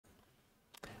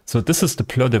So this is the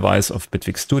blur device of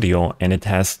Bitwig Studio, and it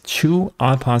has two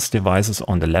all-pass devices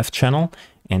on the left channel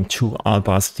and two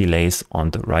all-pass delays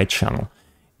on the right channel.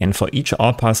 And for each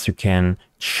all-pass you can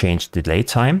change delay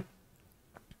time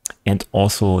and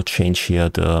also change here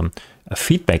the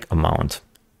feedback amount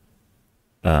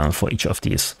for each of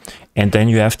these. And then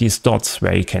you have these dots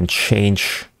where you can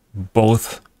change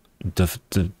both the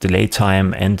delay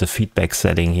time and the feedback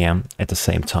setting here at the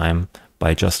same time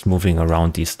by just moving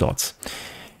around these dots.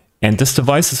 And this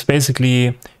device is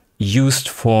basically used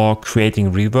for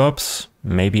creating reverbs,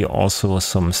 maybe also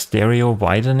some stereo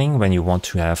widening when you want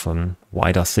to have a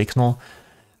wider signal,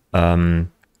 to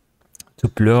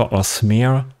blur or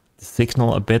smear the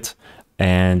signal a bit.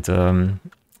 And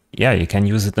yeah, you can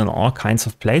use it in all kinds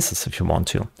of places if you want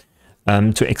to.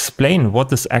 To explain what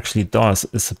this actually does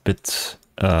is a bit,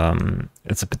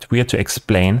 it's a bit weird to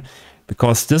explain,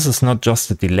 because this is not just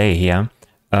a delay here.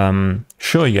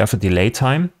 Sure, you have a delay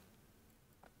time,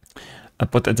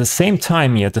 but at the same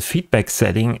time here, the feedback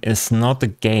setting is not a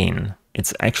gain.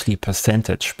 It's actually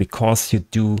percentage, because you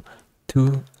do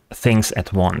two things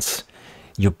at once.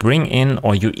 You bring in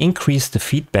or you increase the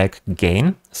feedback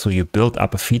gain, so you build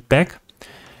up a feedback.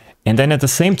 And then at the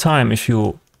same time, if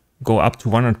you go up to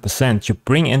 100%, you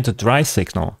bring in the dry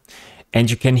signal. And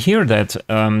you can hear that,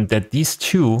 that these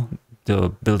two, the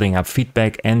building up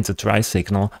feedback and the dry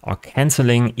signal, are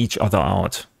canceling each other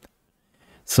out.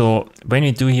 So when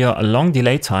you do here a long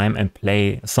delay time and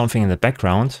play something in the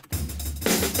background,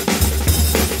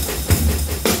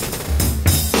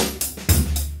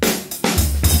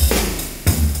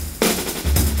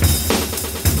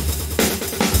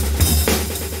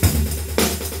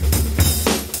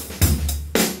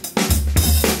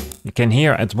 you can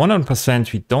hear at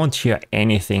 100% we don't hear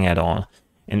anything at all.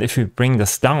 And if we bring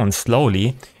this down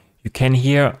slowly, you can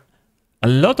hear a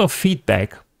lot of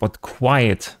feedback, but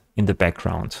quiet in the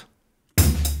background.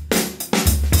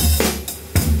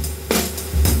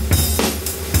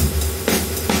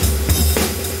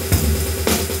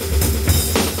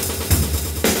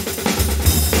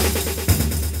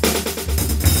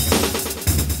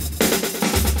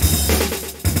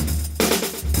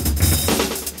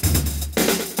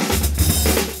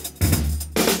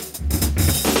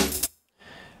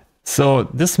 So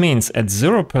this means at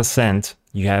 0%,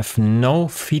 you have no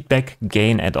feedback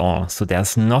gain at all. So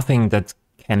there's nothing that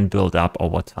can build up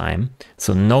over time.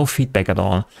 So no feedback at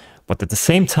all. But at the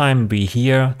same time, we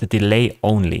hear the delay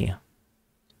only.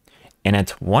 And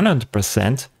at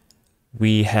 100%,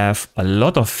 we have a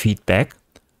lot of feedback,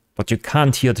 but you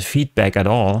can't hear the feedback at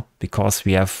all because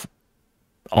we have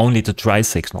only the dry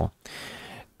signal.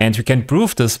 And we can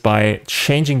prove this by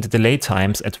changing the delay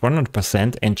times at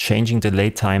 100% and changing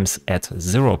delay times at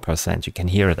 0%. You can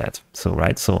hear that. So,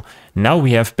 right. So now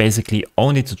we have basically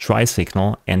only the dry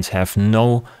signal and have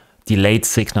no delayed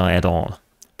signal at all.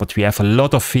 But we have a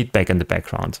lot of feedback in the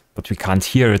background, but we can't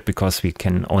hear it because we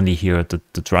can only hear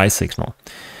the dry signal.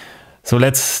 So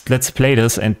let's play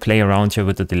this and play around here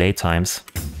with the delay times.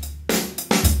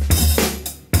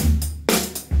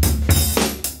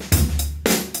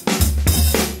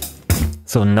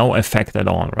 So no effect at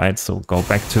all, right? So go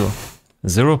back to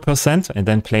 0% and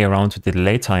then play around with the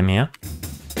delay time here.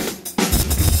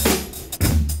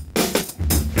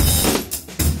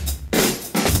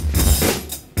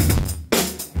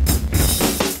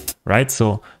 Right,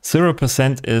 so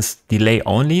 0% is delay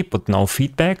only, but no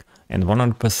feedback, and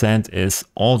 100% is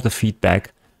all the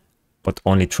feedback, but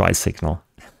only dry signal.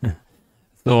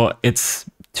 So it's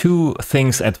two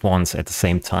things at once at the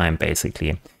same time,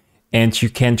 basically. And you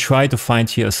can try to find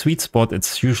here a sweet spot.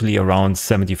 It's usually around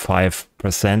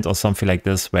 75% or something like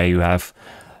this, where you have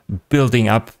building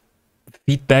up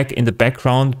feedback in the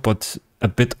background, but a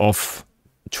bit of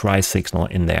dry signal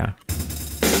in there.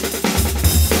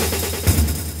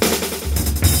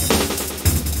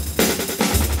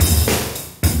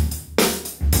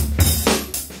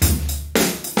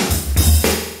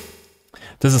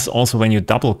 This is also when you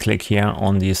double click here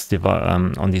on these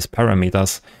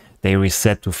parameters, they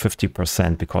reset to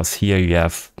 50%, because here you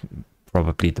have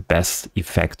probably the best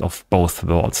effect of both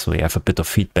worlds. So you have a bit of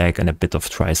feedback and a bit of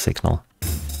dry signal.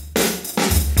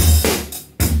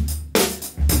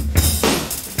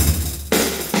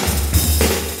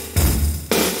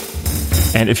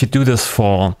 And if you do this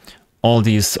for all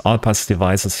these all-pass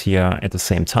devices here at the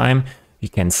same time, you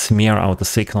can smear out the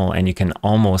signal and you can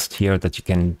almost hear that you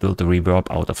can build a reverb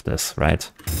out of this, right?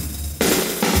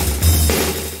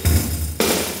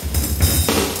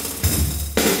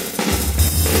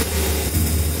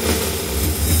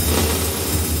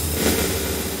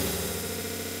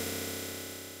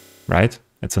 Right?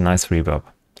 It's a nice reverb.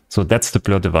 So that's the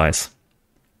blur device.